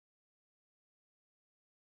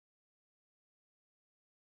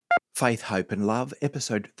Faith, Hope and Love,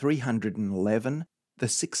 episode 311, the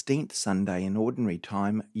 16th Sunday in Ordinary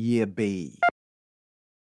Time, Year B.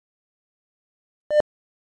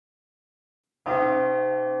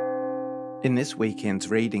 In this weekend's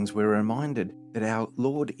readings, we're reminded that our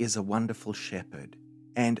Lord is a wonderful shepherd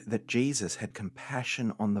and that Jesus had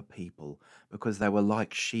compassion on the people because they were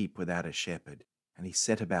like sheep without a shepherd, and he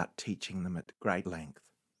set about teaching them at great length.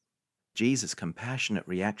 Jesus' compassionate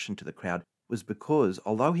reaction to the crowd was because,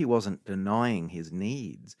 although he wasn't denying his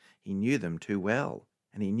needs, he knew them too well,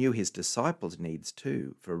 and he knew his disciples' needs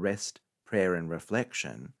too, for rest, prayer and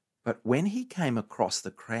reflection. But when he came across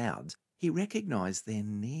the crowds, he recognized their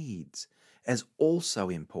needs as also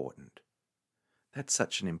important. That's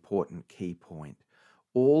such an important key point.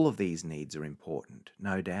 All of these needs are important,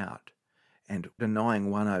 no doubt, and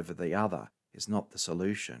denying one over the other is not the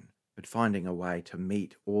solution, but finding a way to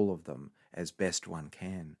meet all of them as best one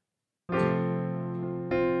can.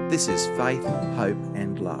 This is Faith, Hope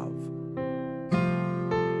and Love.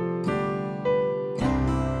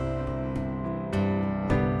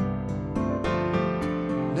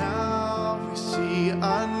 Now we see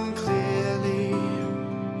unclearly,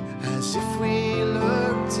 as if we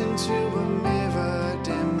looked into a mirror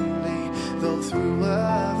dimly. Though through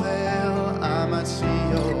a veil I might see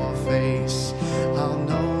your face, I'll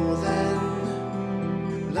know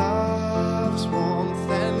then love's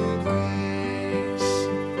warmth and grace.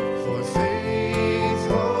 For faith,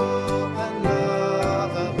 hope and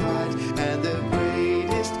love abide, and the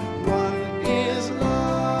greatest one is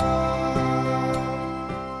love.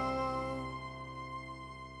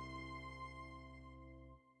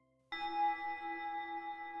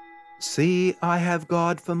 See, I have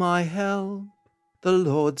God for my help. The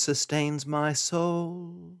Lord sustains my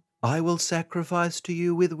soul. I will sacrifice to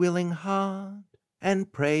you with willing heart,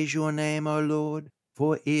 and praise your name, O Lord,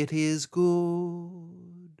 for it is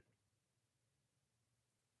good.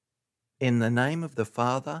 In the name of the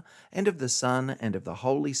Father, and of the Son, and of the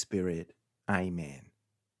Holy Spirit. Amen.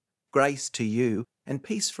 Grace to you, and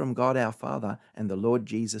peace from God our Father and the Lord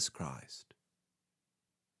Jesus Christ.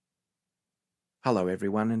 Hello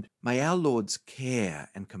everyone, and may our Lord's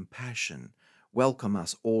care and compassion welcome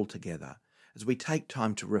us all together as we take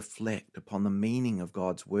time to reflect upon the meaning of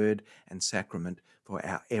God's word and sacrament for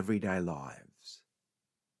our everyday lives.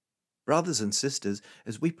 Brothers and sisters,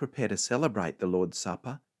 as we prepare to celebrate the Lord's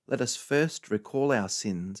Supper, let us first recall our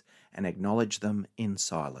sins and acknowledge them in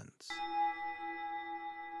silence.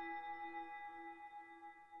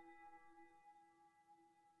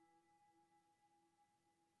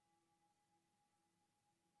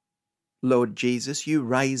 Lord Jesus, you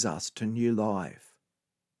raise us to new life.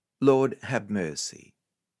 Lord, have mercy.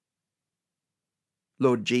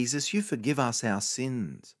 Lord Jesus, you forgive us our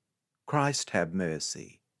sins. Christ, have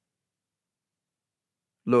mercy.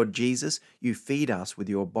 Lord Jesus, you feed us with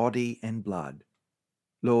your body and blood.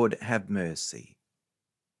 Lord, have mercy.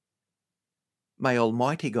 May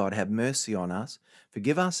Almighty God have mercy on us,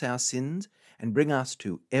 forgive us our sins, and bring us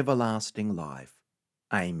to everlasting life.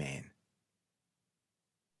 Amen.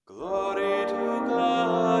 Glory to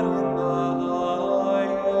God in the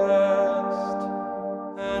highest,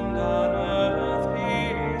 and on earth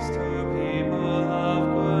peace to people of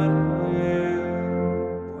good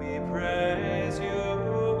will. We praise you,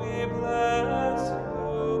 we bless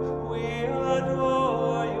you, we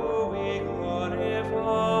adore you, we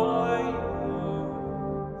glorify you.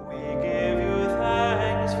 We give you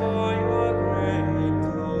thanks for your great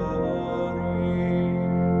glory.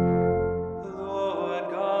 Lord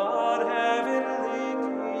God, have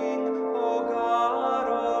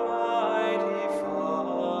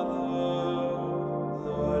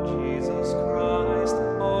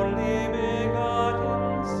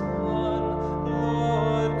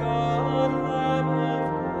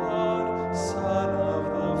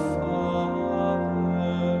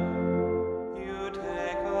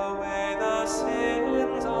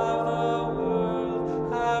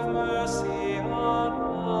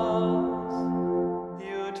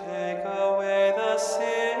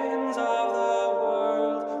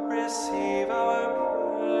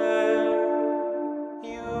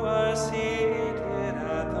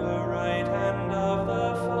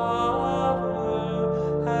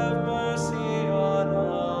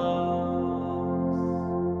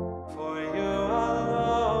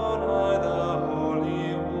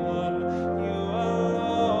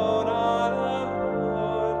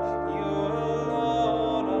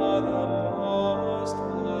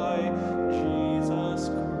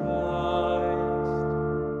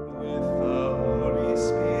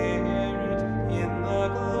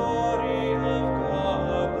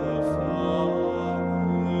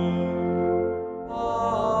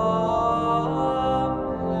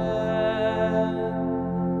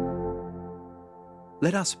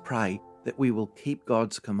Let us pray that we will keep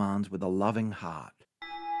God's commands with a loving heart.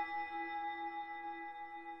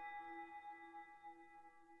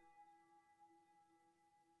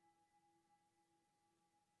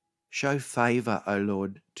 Show favour, O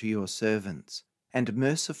Lord, to your servants, and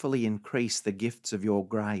mercifully increase the gifts of your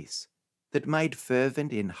grace, that made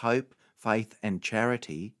fervent in hope, faith, and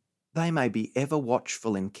charity, they may be ever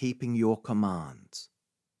watchful in keeping your commands.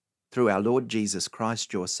 Through our Lord Jesus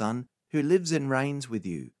Christ, your Son, who lives and reigns with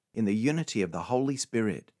you in the unity of the Holy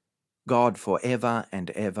Spirit, God for ever and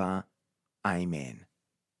ever. Amen.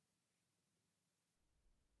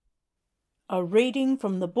 A reading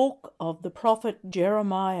from the book of the prophet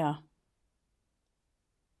Jeremiah.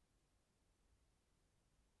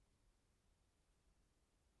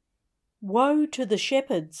 Woe to the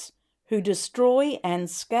shepherds who destroy and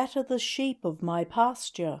scatter the sheep of my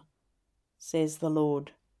pasture, says the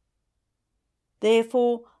Lord.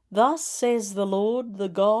 Therefore, thus says the Lord, the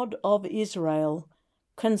God of Israel,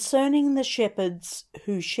 concerning the shepherds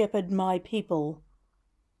who shepherd my people.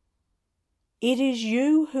 It is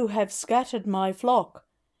you who have scattered my flock,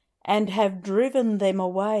 and have driven them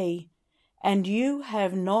away, and you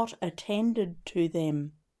have not attended to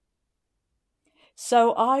them.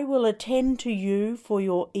 So I will attend to you for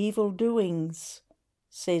your evil doings,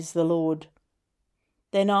 says the Lord.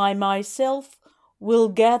 Then I myself will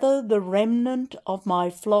gather the remnant of my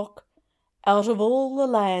flock out of all the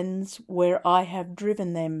lands where I have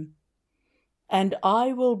driven them, and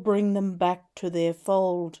I will bring them back to their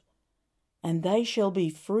fold, and they shall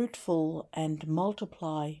be fruitful and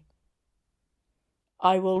multiply.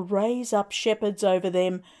 I will raise up shepherds over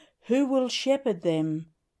them who will shepherd them,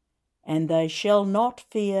 and they shall not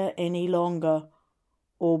fear any longer,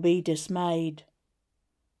 or be dismayed,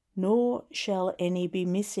 nor shall any be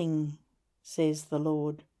missing, says the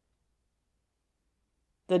Lord.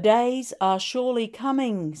 The days are surely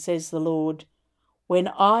coming, says the Lord, when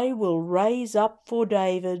I will raise up for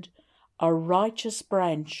David a righteous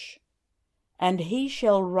branch, and he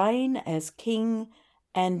shall reign as king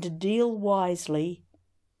and deal wisely,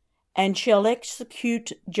 and shall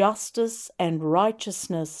execute justice and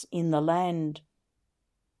righteousness in the land.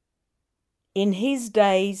 In his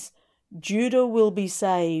days Judah will be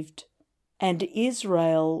saved, and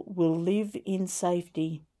Israel will live in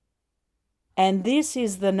safety. And this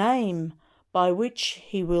is the name by which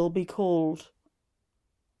he will be called: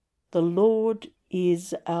 The Lord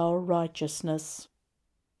is our righteousness.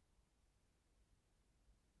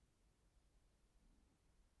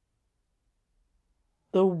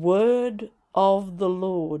 The word of the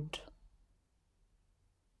Lord.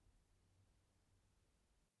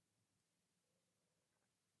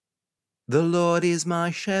 The Lord is my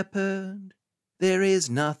shepherd, there is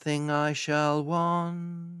nothing I shall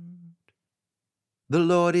want. The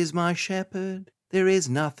Lord is my shepherd, there is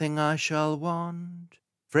nothing I shall want.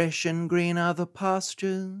 Fresh and green are the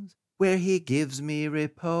pastures, where he gives me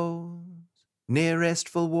repose. Near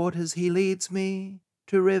restful waters he leads me,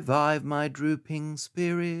 to revive my drooping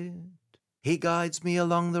spirit. He guides me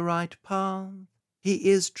along the right path, he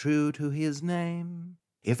is true to his name.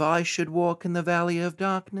 If I should walk in the valley of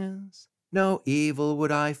darkness, no evil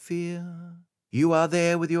would I fear. You are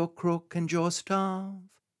there with your crook and your staff,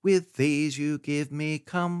 with these you give me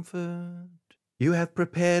comfort. You have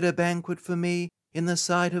prepared a banquet for me in the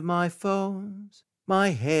sight of my foes.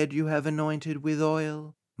 My head you have anointed with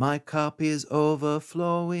oil, my cup is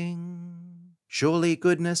overflowing. Surely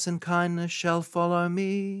goodness and kindness shall follow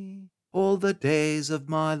me all the days of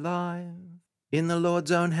my life. In the Lord's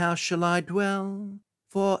own house shall I dwell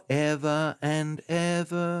for ever and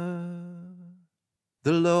ever.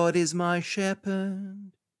 The Lord is my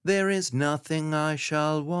shepherd, there is nothing I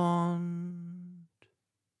shall want.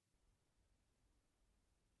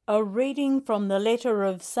 A reading from the letter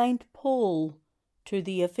of St. Paul to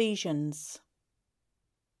the Ephesians.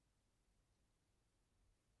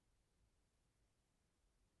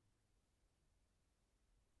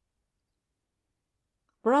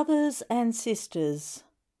 Brothers and sisters,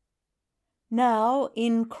 now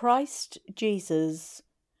in Christ Jesus,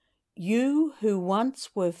 you who once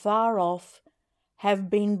were far off have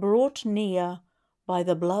been brought near by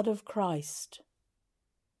the blood of Christ.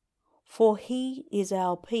 For he is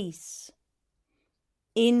our peace.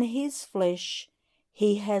 In his flesh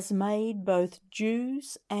he has made both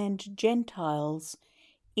Jews and Gentiles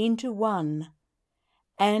into one,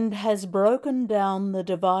 and has broken down the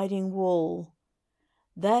dividing wall,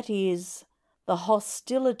 that is, the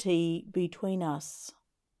hostility between us.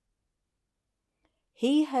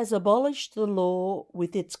 He has abolished the law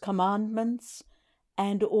with its commandments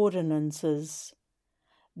and ordinances,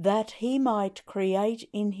 that he might create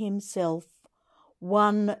in himself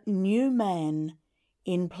one new man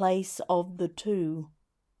in place of the two,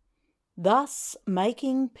 thus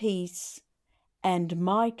making peace, and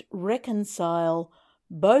might reconcile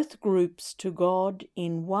both groups to God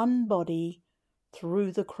in one body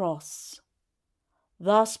through the cross,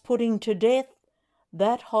 thus putting to death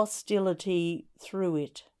that hostility through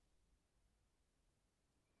it.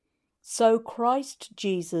 So Christ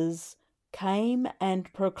Jesus came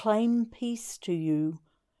and proclaimed peace to you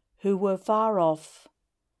who were far off,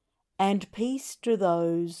 and peace to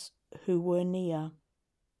those who were near.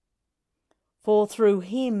 For through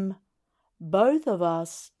him both of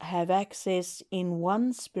us have access in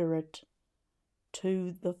one Spirit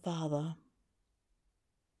to the Father.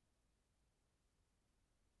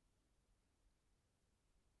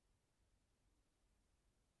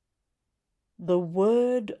 The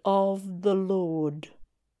word of the Lord.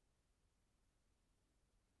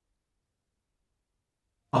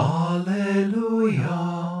 Alleluia,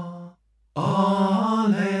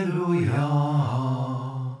 Alleluia,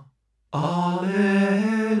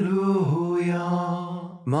 Alleluia.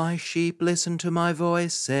 My sheep listen to my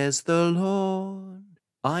voice, says the Lord.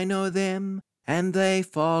 I know them, and they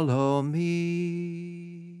follow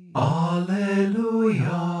me. Alleluia,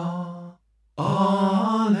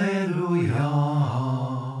 Alleluia,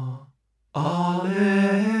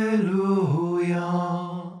 Alleluia.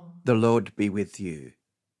 The Lord be with you.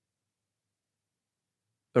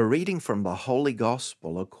 A reading from the Holy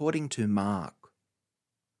Gospel according to Mark.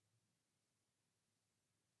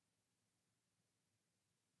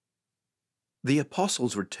 The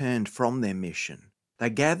apostles returned from their mission. They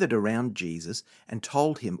gathered around Jesus and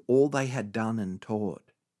told him all they had done and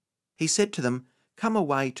taught. He said to them, "Come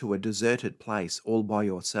away to a deserted place all by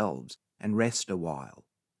yourselves and rest a while."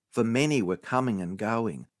 For many were coming and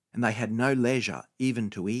going, and they had no leisure even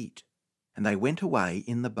to eat. And they went away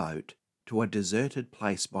in the boat to a deserted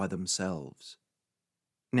place by themselves.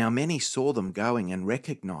 Now many saw them going and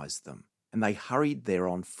recognized them, and they hurried there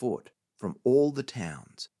on foot from all the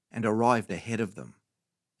towns and arrived ahead of them.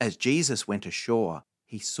 As Jesus went ashore,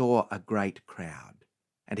 he saw a great crowd,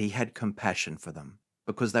 and he had compassion for them,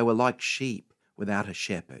 because they were like sheep without a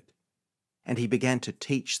shepherd. And he began to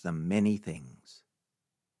teach them many things.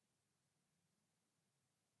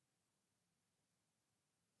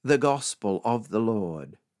 The Gospel of the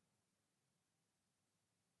Lord.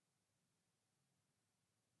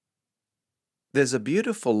 There's a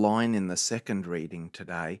beautiful line in the second reading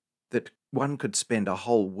today that one could spend a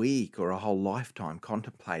whole week or a whole lifetime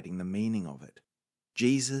contemplating the meaning of it.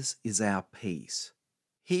 Jesus is our peace,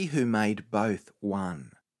 he who made both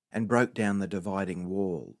one and broke down the dividing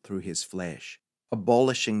wall through his flesh,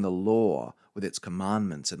 abolishing the law with its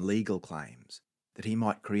commandments and legal claims, that he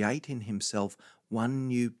might create in himself one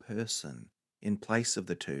new person in place of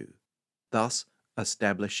the two, thus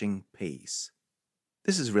establishing peace.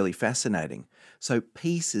 This is really fascinating. So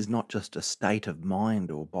peace is not just a state of mind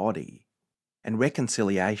or body, and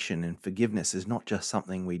reconciliation and forgiveness is not just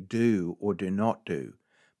something we do or do not do.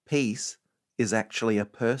 Peace is actually a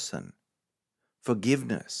person.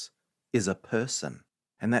 Forgiveness is a person,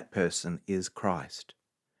 and that person is Christ,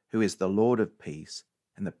 who is the Lord of peace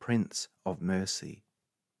and the Prince of mercy.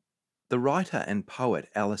 The writer and poet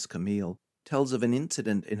Alice Camille tells of an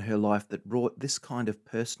incident in her life that brought this kind of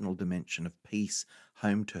personal dimension of peace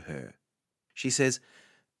home to her. She says,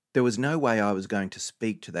 "There was no way I was going to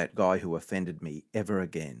speak to that guy who offended me ever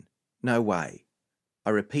again. No way. I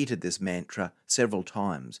repeated this mantra several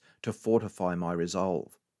times to fortify my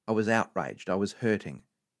resolve. I was outraged. I was hurting.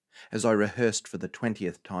 As I rehearsed for the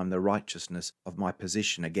 20th time the righteousness of my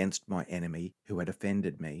position against my enemy who had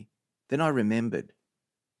offended me, then I remembered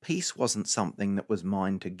peace wasn't something that was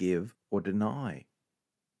mine to give or deny.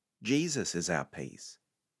 Jesus is our peace.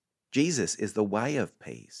 Jesus is the way of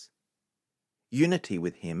peace. Unity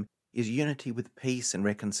with him is unity with peace and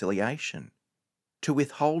reconciliation. To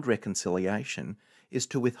withhold reconciliation is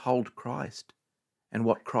to withhold Christ and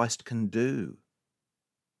what Christ can do.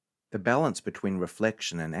 The balance between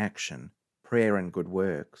reflection and action, prayer and good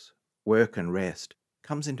works, work and rest,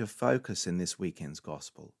 comes into focus in this weekend's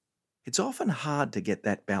gospel. It's often hard to get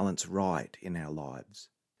that balance right in our lives.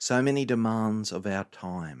 So many demands of our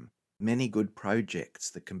time, many good projects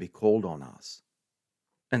that can be called on us.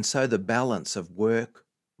 And so the balance of work,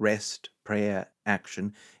 rest, prayer,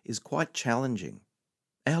 action is quite challenging.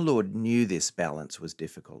 Our Lord knew this balance was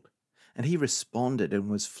difficult, and he responded and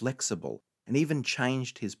was flexible and even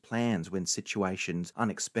changed his plans when situations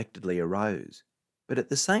unexpectedly arose. But at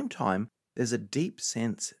the same time, there's a deep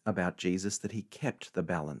sense about Jesus that he kept the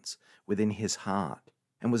balance within his heart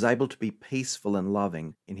and was able to be peaceful and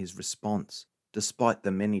loving in his response despite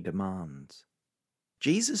the many demands.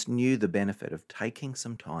 Jesus knew the benefit of taking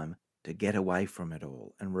some time to get away from it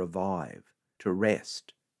all and revive, to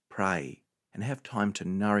rest, pray, and have time to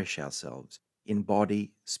nourish ourselves in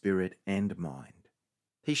body, spirit, and mind.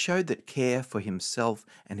 He showed that care for himself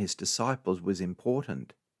and his disciples was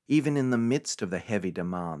important, even in the midst of the heavy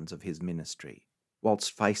demands of his ministry,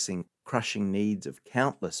 whilst facing crushing needs of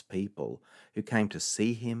countless people who came to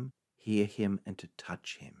see him, hear him, and to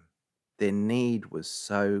touch him. Their need was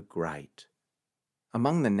so great.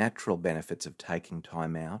 Among the natural benefits of taking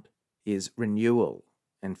time out is renewal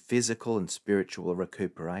and physical and spiritual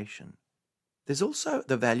recuperation. There's also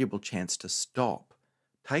the valuable chance to stop,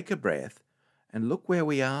 take a breath, and look where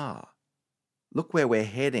we are. Look where we're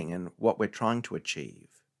heading and what we're trying to achieve.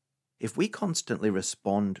 If we constantly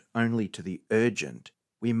respond only to the urgent,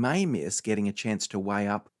 we may miss getting a chance to weigh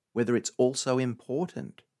up whether it's also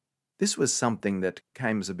important. This was something that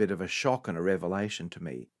came as a bit of a shock and a revelation to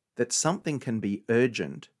me, that something can be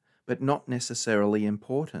urgent but not necessarily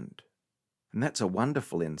important. And that's a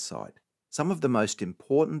wonderful insight. Some of the most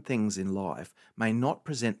important things in life may not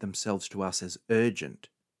present themselves to us as urgent,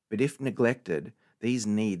 but if neglected, these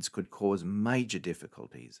needs could cause major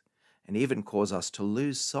difficulties and even cause us to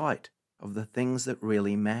lose sight of the things that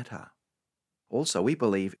really matter. Also, we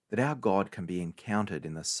believe that our God can be encountered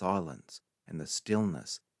in the silence and the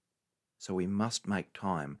stillness, so we must make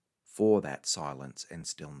time for that silence and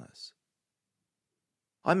stillness.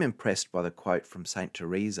 I'm impressed by the quote from St.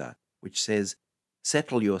 Teresa, which says,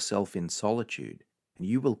 "Settle yourself in solitude, and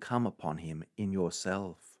you will come upon him in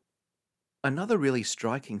yourself." Another really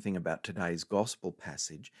striking thing about today's gospel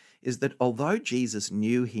passage is that although Jesus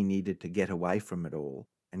knew he needed to get away from it all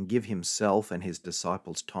and give himself and his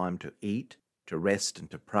disciples time to eat, to rest, and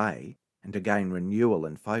to pray, and to gain renewal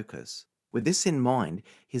and focus, with this in mind,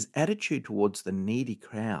 his attitude towards the needy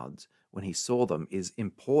crowds when he saw them is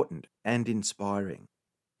important and inspiring.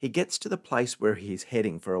 He gets to the place where he's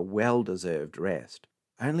heading for a well-deserved rest,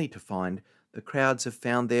 only to find the crowds have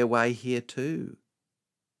found their way here too.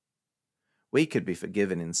 We could be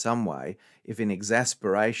forgiven in some way if in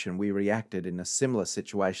exasperation we reacted in a similar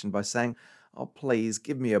situation by saying, "Oh, please,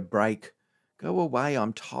 give me a break. Go away,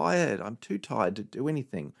 I'm tired. I'm too tired to do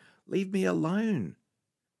anything. Leave me alone."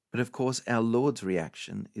 But of course, our Lord's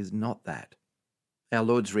reaction is not that. Our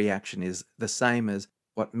Lord's reaction is the same as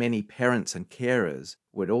what many parents and carers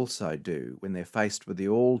would also do when they're faced with the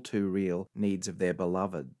all too real needs of their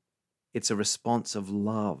beloved. It's a response of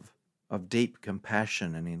love, of deep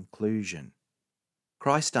compassion and inclusion.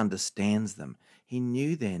 Christ understands them. He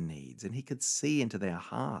knew their needs and he could see into their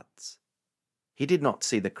hearts. He did not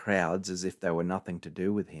see the crowds as if they were nothing to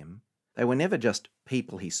do with him. They were never just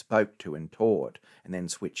people he spoke to and taught and then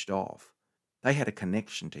switched off. They had a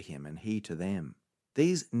connection to him and he to them.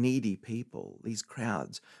 These needy people, these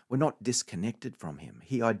crowds, were not disconnected from him.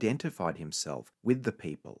 He identified himself with the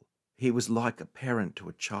people. He was like a parent to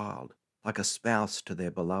a child, like a spouse to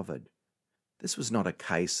their beloved. This was not a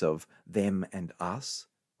case of them and us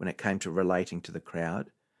when it came to relating to the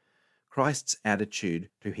crowd. Christ's attitude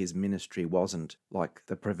to his ministry wasn't like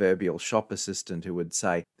the proverbial shop assistant who would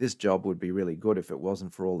say, "This job would be really good if it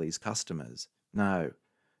wasn't for all these customers." No,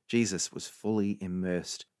 Jesus was fully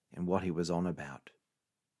immersed in what he was on about.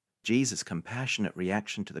 Jesus' compassionate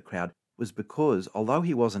reaction to the crowd was because, although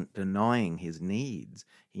he wasn't denying his needs,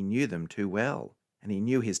 he knew them too well, and he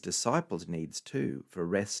knew his disciples' needs too for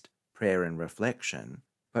rest, prayer, and reflection.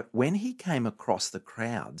 But when he came across the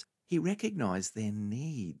crowds, he recognized their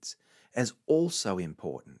needs as also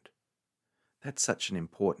important. That's such an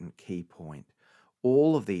important key point.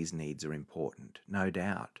 All of these needs are important, no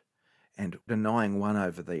doubt, and denying one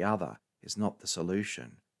over the other is not the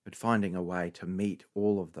solution, but finding a way to meet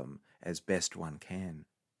all of them as best one can.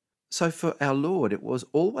 So for our Lord, it was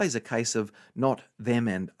always a case of not them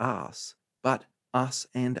and us, but us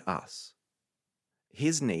and us.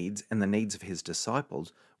 His needs and the needs of his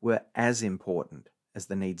disciples were as important as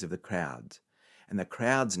the needs of the crowds, and the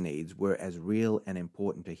crowd's needs were as real and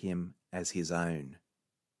important to him as his own.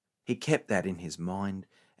 He kept that in his mind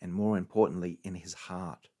and, more importantly, in his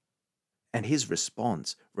heart. And his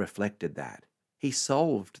response reflected that. He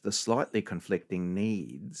solved the slightly conflicting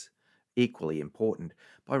needs, equally important,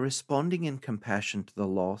 by responding in compassion to the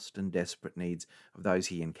lost and desperate needs of those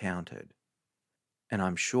he encountered. And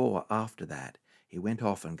I'm sure after that, he went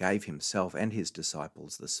off and gave himself and his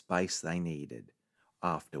disciples the space they needed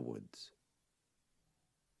afterwards.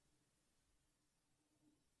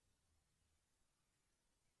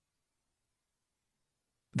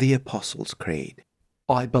 The Apostles' Creed.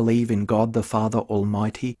 I believe in God the Father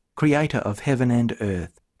Almighty, creator of heaven and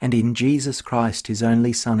earth, and in Jesus Christ, his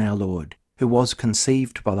only Son, our Lord, who was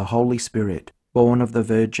conceived by the Holy Spirit, born of the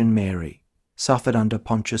Virgin Mary, suffered under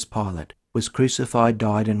Pontius Pilate, was crucified,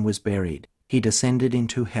 died, and was buried. He descended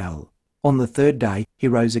into hell. On the third day he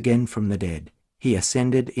rose again from the dead. He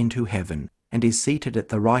ascended into heaven, and is seated at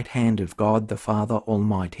the right hand of God the Father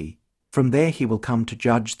Almighty. From there he will come to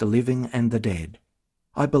judge the living and the dead.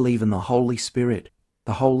 I believe in the Holy Spirit,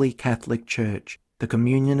 the Holy Catholic Church, the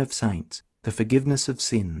communion of saints, the forgiveness of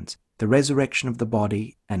sins, the resurrection of the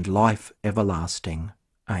body, and life everlasting.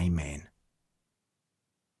 Amen.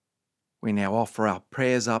 We now offer our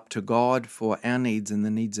prayers up to God for our needs and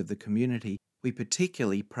the needs of the community. We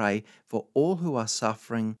particularly pray for all who are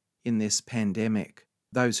suffering in this pandemic,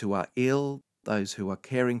 those who are ill, those who are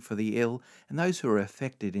caring for the ill, and those who are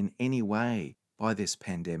affected in any way by this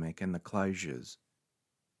pandemic and the closures.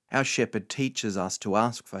 Our shepherd teaches us to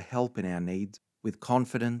ask for help in our needs. With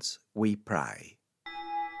confidence, we pray.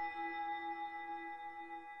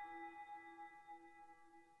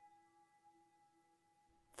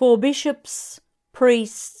 For bishops,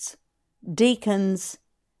 priests, deacons,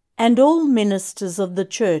 and all ministers of the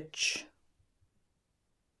Church.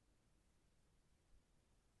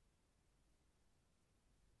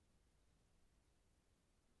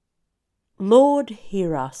 Lord,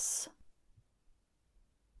 hear us.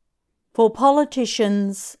 For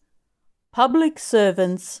politicians, public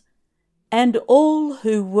servants, and all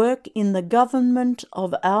who work in the government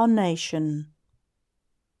of our nation.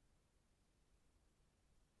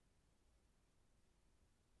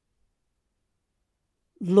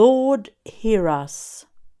 Lord, hear us.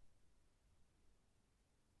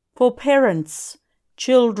 For parents,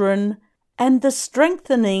 children, and the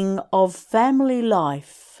strengthening of family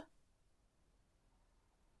life.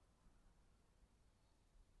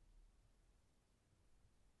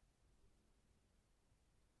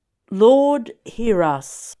 Lord, hear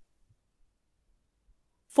us.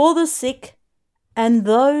 For the sick and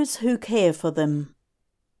those who care for them.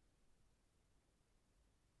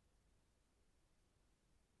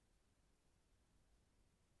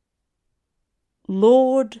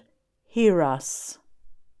 Lord, hear us.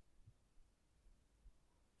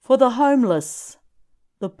 For the homeless,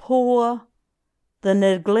 the poor, the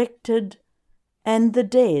neglected, and the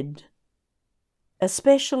dead,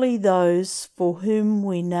 especially those for whom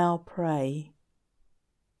we now pray.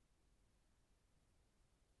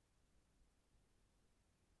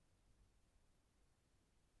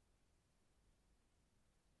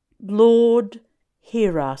 Lord,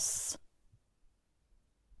 hear us.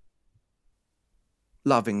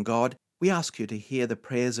 Loving God, we ask you to hear the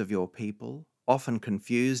prayers of your people, often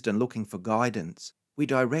confused and looking for guidance. We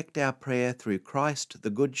direct our prayer through Christ, the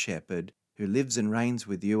Good Shepherd, who lives and reigns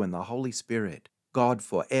with you in the Holy Spirit, God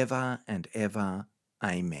for ever and ever.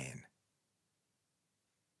 Amen.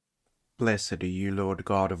 Blessed are you, Lord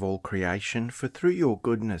God of all creation, for through your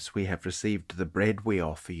goodness we have received the bread we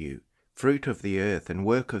offer you, fruit of the earth and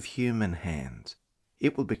work of human hands.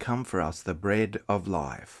 It will become for us the bread of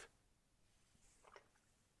life.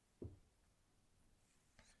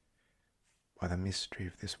 By the mystery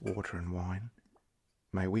of this water and wine,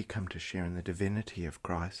 may we come to share in the divinity of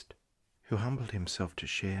Christ, who humbled himself to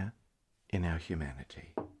share in our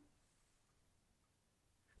humanity.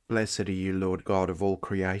 Blessed are you, Lord God of all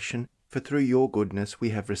creation, for through your goodness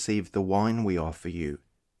we have received the wine we offer you,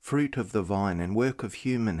 fruit of the vine and work of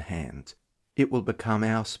human hands. It will become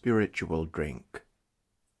our spiritual drink.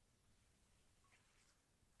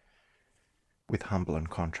 With humble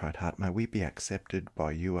and contrite heart may we be accepted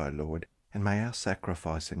by you, O Lord, and may our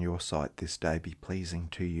sacrifice in your sight this day be pleasing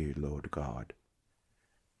to you, Lord God.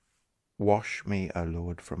 Wash me, O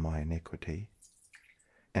Lord, from my iniquity,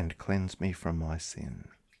 and cleanse me from my sin.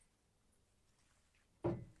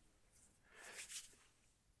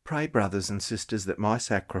 Pray, brothers and sisters, that my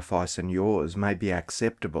sacrifice and yours may be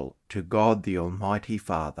acceptable to God the Almighty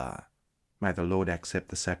Father. May the Lord accept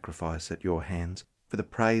the sacrifice at your hands for the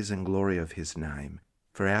praise and glory of his name,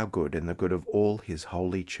 for our good and the good of all his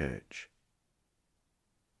holy church.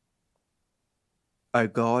 O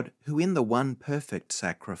God, who in the one perfect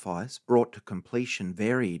sacrifice brought to completion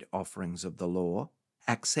varied offerings of the law,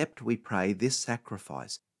 accept, we pray, this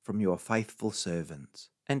sacrifice from your faithful servants,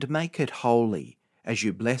 and make it holy, as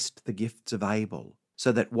you blessed the gifts of Abel,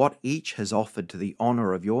 so that what each has offered to the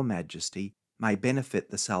honour of your majesty may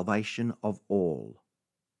benefit the salvation of all.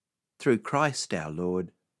 Through Christ our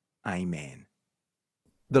Lord. Amen.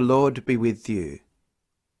 The Lord be with you.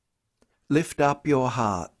 Lift up your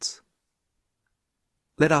hearts.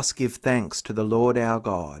 Let us give thanks to the Lord our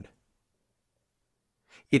God.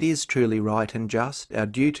 It is truly right and just, our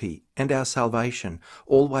duty and our salvation,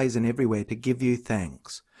 always and everywhere to give you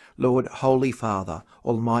thanks, Lord, Holy Father,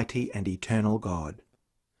 Almighty and Eternal God.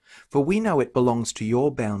 For we know it belongs to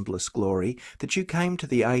your boundless glory that you came to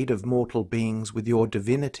the aid of mortal beings with your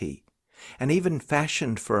divinity, and even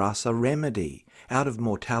fashioned for us a remedy out of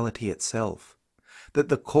mortality itself, that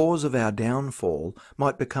the cause of our downfall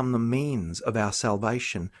might become the means of our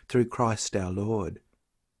salvation through Christ our Lord.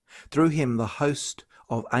 Through him the host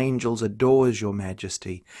of angels adores your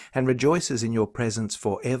majesty and rejoices in your presence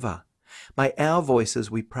forever. May our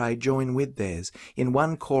voices, we pray, join with theirs in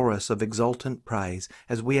one chorus of exultant praise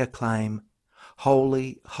as we acclaim,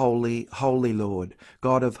 Holy, holy, holy Lord,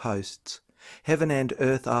 God of hosts, heaven and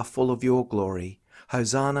earth are full of your glory.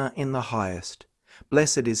 Hosanna in the highest.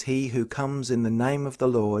 Blessed is he who comes in the name of the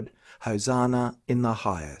Lord. Hosanna in the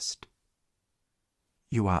highest.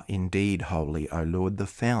 You are indeed holy, O Lord, the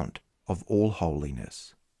fount of all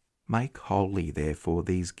holiness. Make holy, therefore,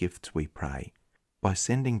 these gifts, we pray, by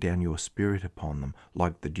sending down your Spirit upon them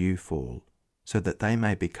like the dewfall, so that they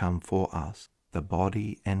may become for us the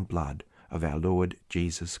body and blood of our Lord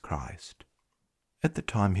Jesus Christ. At the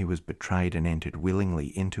time he was betrayed and entered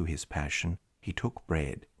willingly into his passion, he took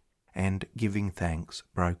bread, and, giving thanks,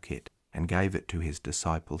 broke it, and gave it to his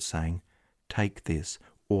disciples, saying, Take this,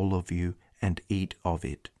 all of you, and eat of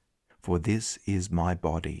it, for this is my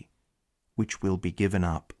body, which will be given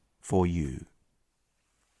up for you.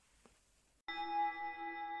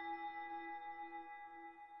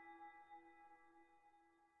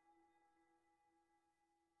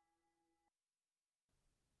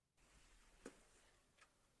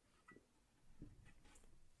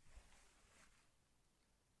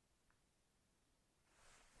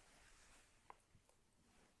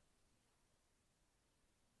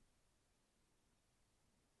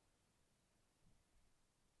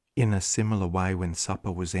 In a similar way, when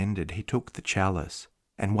supper was ended, he took the chalice,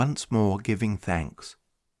 and once more giving thanks,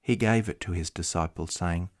 he gave it to his disciples,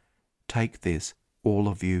 saying, Take this, all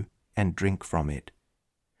of you, and drink from it,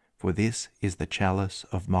 for this is the chalice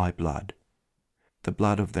of my blood, the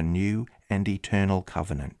blood of the new and eternal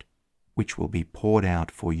covenant, which will be poured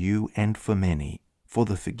out for you and for many for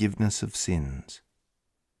the forgiveness of sins.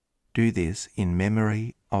 Do this in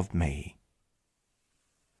memory of me.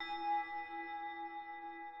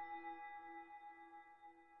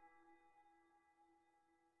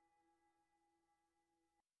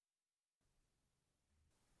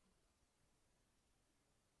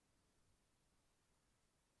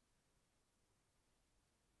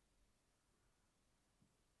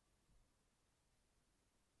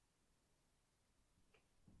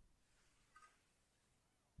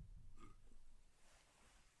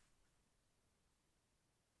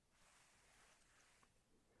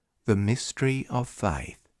 The mystery of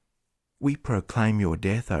faith. We proclaim your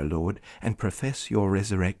death, O Lord, and profess your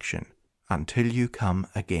resurrection until you come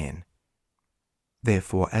again.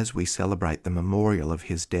 Therefore, as we celebrate the memorial of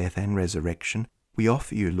his death and resurrection, we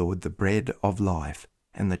offer you, Lord, the bread of life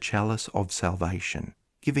and the chalice of salvation,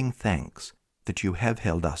 giving thanks that you have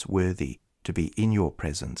held us worthy to be in your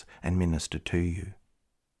presence and minister to you.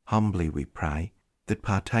 Humbly we pray that,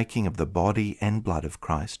 partaking of the body and blood of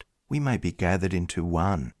Christ, we may be gathered into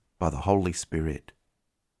one by the Holy Spirit.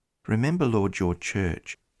 Remember, Lord, your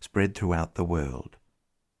church spread throughout the world,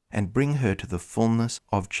 and bring her to the fullness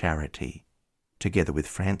of charity, together with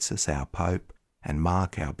Francis our Pope, and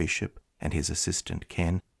Mark our Bishop, and his assistant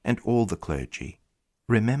Ken, and all the clergy.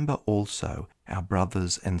 Remember also our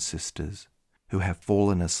brothers and sisters who have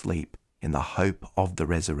fallen asleep in the hope of the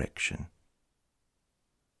resurrection,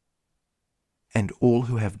 and all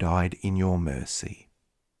who have died in your mercy.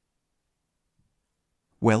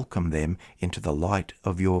 Welcome them into the light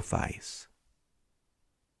of your face.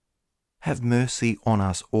 Have mercy on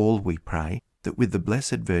us all, we pray, that with the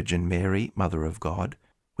Blessed Virgin Mary, Mother of God,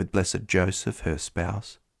 with blessed Joseph, her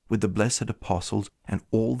spouse, with the blessed apostles and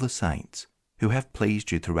all the saints who have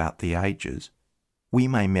pleased you throughout the ages, we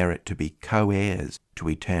may merit to be co-heirs to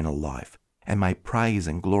eternal life, and may praise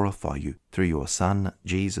and glorify you through your Son,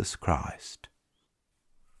 Jesus Christ.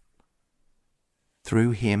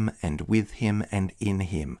 Through him and with him and in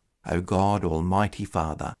him, O God, Almighty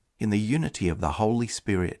Father, in the unity of the Holy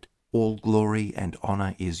Spirit, all glory and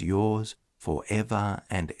honour is yours for ever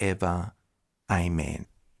and ever. Amen.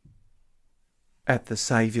 At the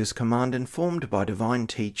Saviour's command, informed by divine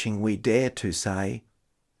teaching, we dare to say,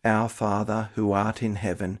 Our Father, who art in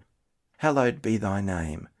heaven, hallowed be thy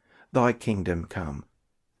name. Thy kingdom come.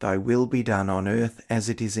 Thy will be done on earth as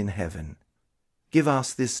it is in heaven. Give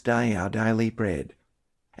us this day our daily bread,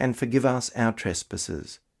 and forgive us our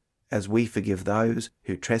trespasses, as we forgive those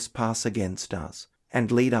who trespass against us.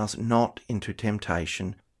 And lead us not into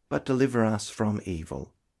temptation, but deliver us from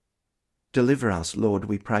evil. Deliver us, Lord,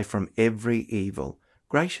 we pray, from every evil.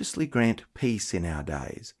 Graciously grant peace in our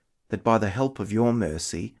days, that by the help of your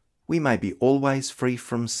mercy we may be always free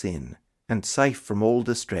from sin and safe from all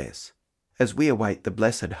distress, as we await the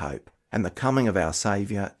blessed hope and the coming of our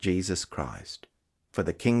Saviour, Jesus Christ. For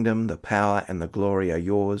the kingdom, the power, and the glory are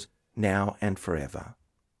yours, now and forever.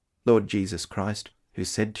 Lord Jesus Christ, who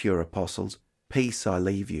said to your apostles, "Peace I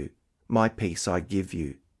leave you, my peace I give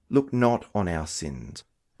you," look not on our sins,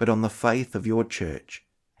 but on the faith of your church,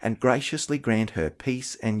 and graciously grant her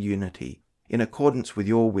peace and unity, in accordance with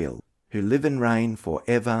your will, who live and reign for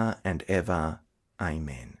ever and ever.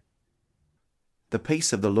 Amen. The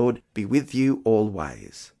peace of the Lord be with you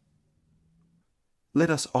always. Let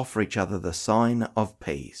us offer each other the sign of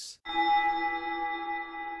peace.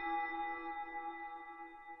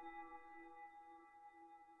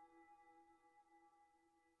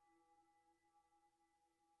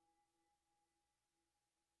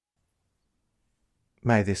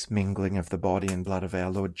 May this mingling of the body and blood of our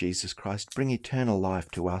Lord Jesus Christ bring eternal life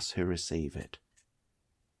to us who receive it.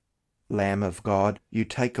 Lamb of God, you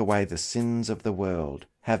take away the sins of the world,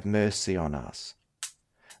 have mercy on us.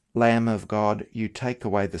 Lamb of God, you take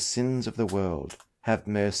away the sins of the world, have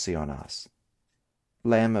mercy on us.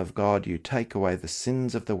 Lamb of God, you take away the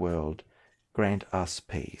sins of the world, grant us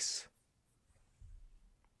peace.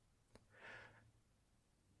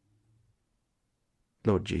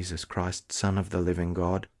 Lord Jesus Christ, Son of the living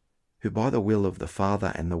God, who by the will of the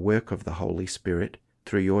Father and the work of the Holy Spirit,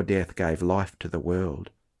 through your death gave life to the world,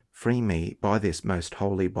 free me by this most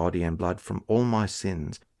holy body and blood from all my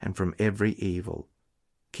sins and from every evil.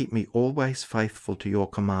 Keep me always faithful to your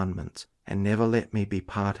commandments, and never let me be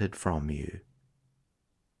parted from you.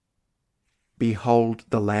 Behold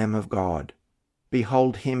the Lamb of God.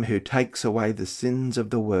 Behold him who takes away the sins of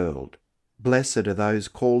the world. Blessed are those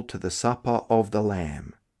called to the supper of the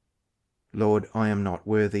Lamb. Lord, I am not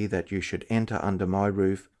worthy that you should enter under my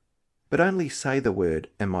roof, but only say the word,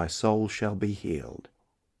 and my soul shall be healed.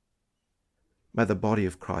 May the body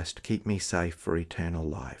of Christ keep me safe for eternal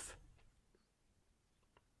life.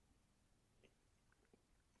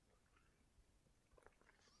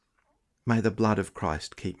 May the blood of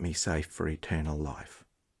Christ keep me safe for eternal life.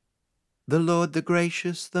 The Lord, the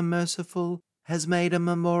gracious, the merciful, has made a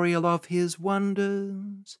memorial of his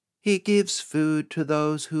wonders. He gives food to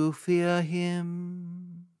those who fear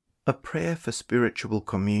him. A prayer for spiritual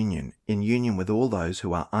communion in union with all those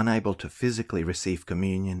who are unable to physically receive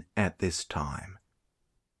communion at this time.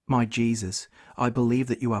 My Jesus, I believe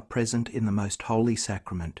that you are present in the most holy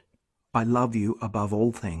sacrament. I love you above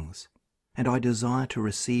all things, and I desire to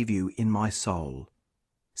receive you in my soul.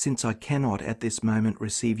 Since I cannot at this moment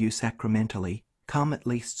receive you sacramentally, come at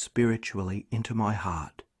least spiritually into my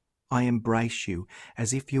heart. I embrace you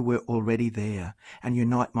as if you were already there, and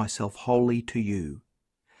unite myself wholly to you.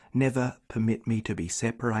 Never permit me to be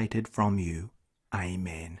separated from you.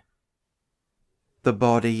 Amen. The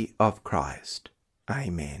body of Christ.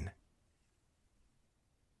 Amen.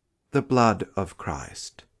 The blood of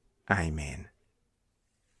Christ. Amen.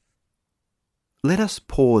 Let us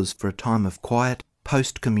pause for a time of quiet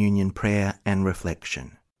post-communion prayer and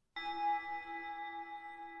reflection.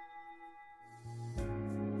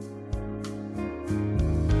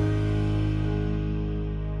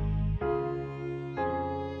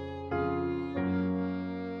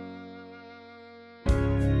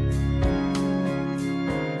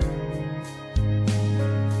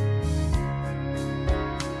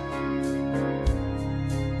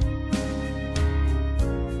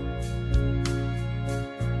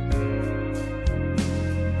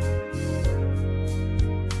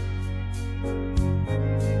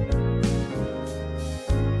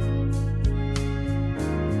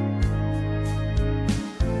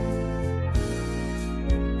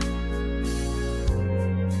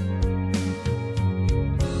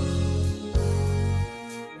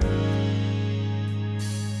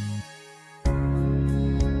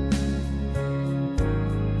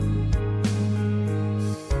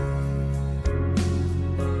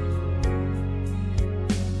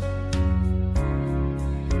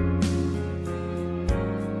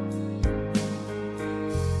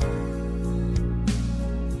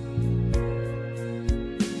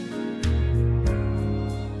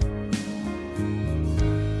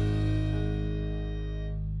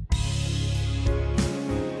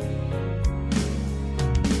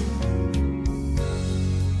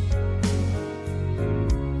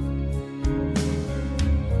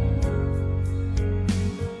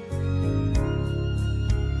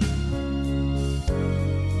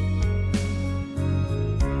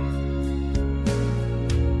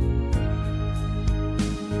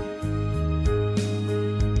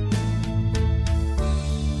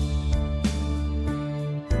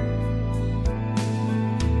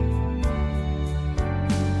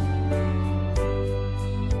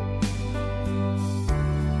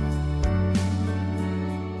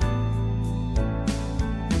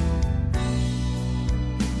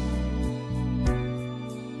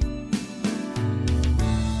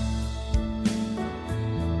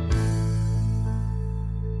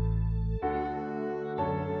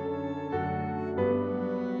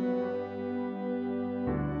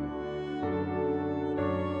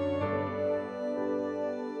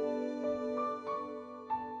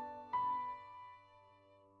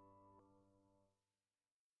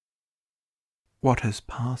 What has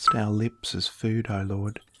passed our lips as food, O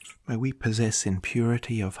Lord, may we possess in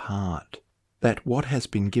purity of heart, that what has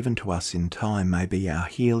been given to us in time may be our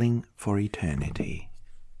healing for eternity.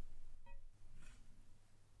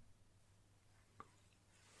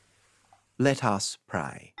 Let us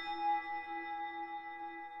pray.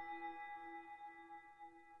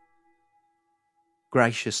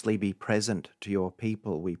 Graciously be present to your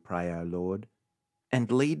people, we pray, O Lord,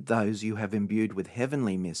 and lead those you have imbued with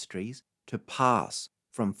heavenly mysteries to pass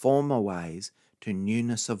from former ways to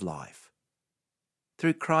newness of life.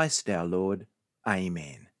 Through Christ our Lord.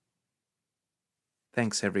 Amen.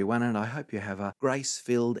 Thanks everyone, and I hope you have a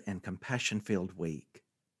grace-filled and compassion-filled week.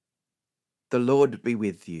 The Lord be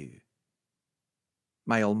with you.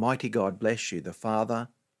 May Almighty God bless you, the Father,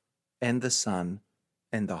 and the Son,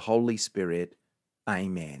 and the Holy Spirit.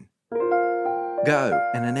 Amen. Go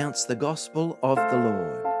and announce the gospel of the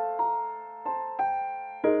Lord.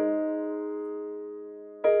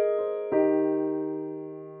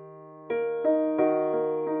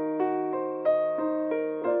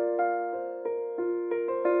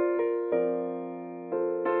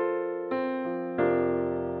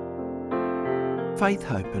 Faith,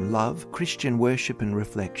 Hope and Love, Christian Worship and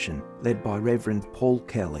Reflection, led by Reverend Paul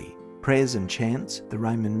Kelly. Prayers and Chants, the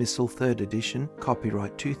Roman Missal 3rd edition,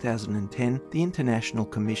 copyright 2010, the International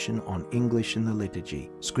Commission on English in the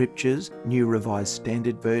Liturgy. Scriptures, New Revised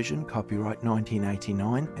Standard Version, copyright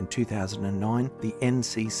 1989 and 2009, the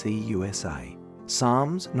NCC USA.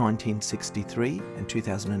 Psalms 1963 and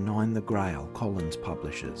 2009, the Grail, Collins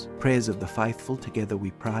Publishers. Prayers of the Faithful, Together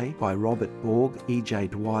We Pray, by Robert Borg, E.J.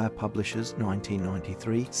 Dwyer Publishers,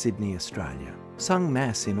 1993, Sydney, Australia. Sung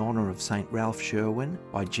Mass in honour of St. Ralph Sherwin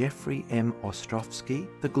by Jeffrey M. Ostrowski,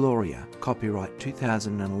 The Gloria, copyright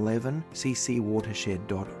 2011,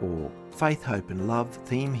 ccwatershed.org. Faith, Hope and Love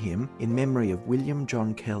theme hymn in memory of William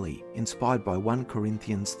John Kelly, inspired by 1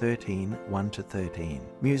 Corinthians 13, 1-13.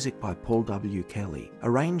 Music by Paul W. Kelly,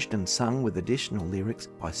 arranged and sung with additional lyrics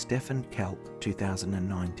by Stephen Kelp,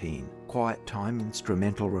 2019. Quiet Time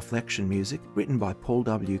instrumental reflection music written by Paul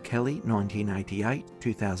W. Kelly, 1988,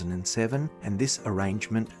 2007, and this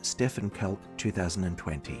arrangement Stephen Kelp,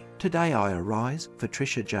 2020. Today I Arise for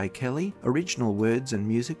Tricia J. Kelly, original words and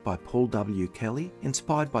music by Paul W. Kelly,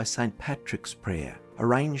 inspired by St. Patrick's Prayer,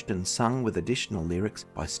 arranged and sung with additional lyrics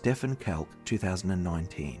by Stephen Kelp,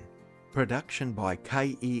 2019. Production by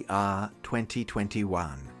KER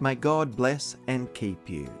 2021. May God bless and keep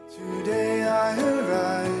you. Today I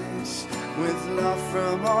arise with love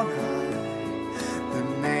from on high, the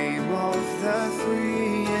name of the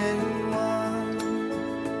Three-in-One.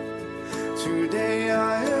 Today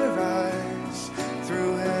I arise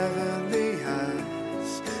through heavenly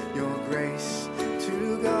eyes, your grace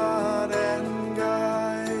to God and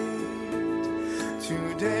guide.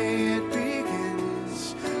 Today it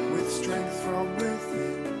begins with strength from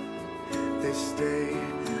within. This day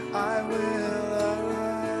I will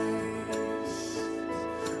arise.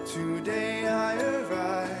 Today I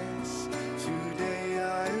arise. Today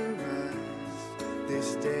I arise.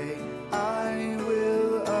 This day I will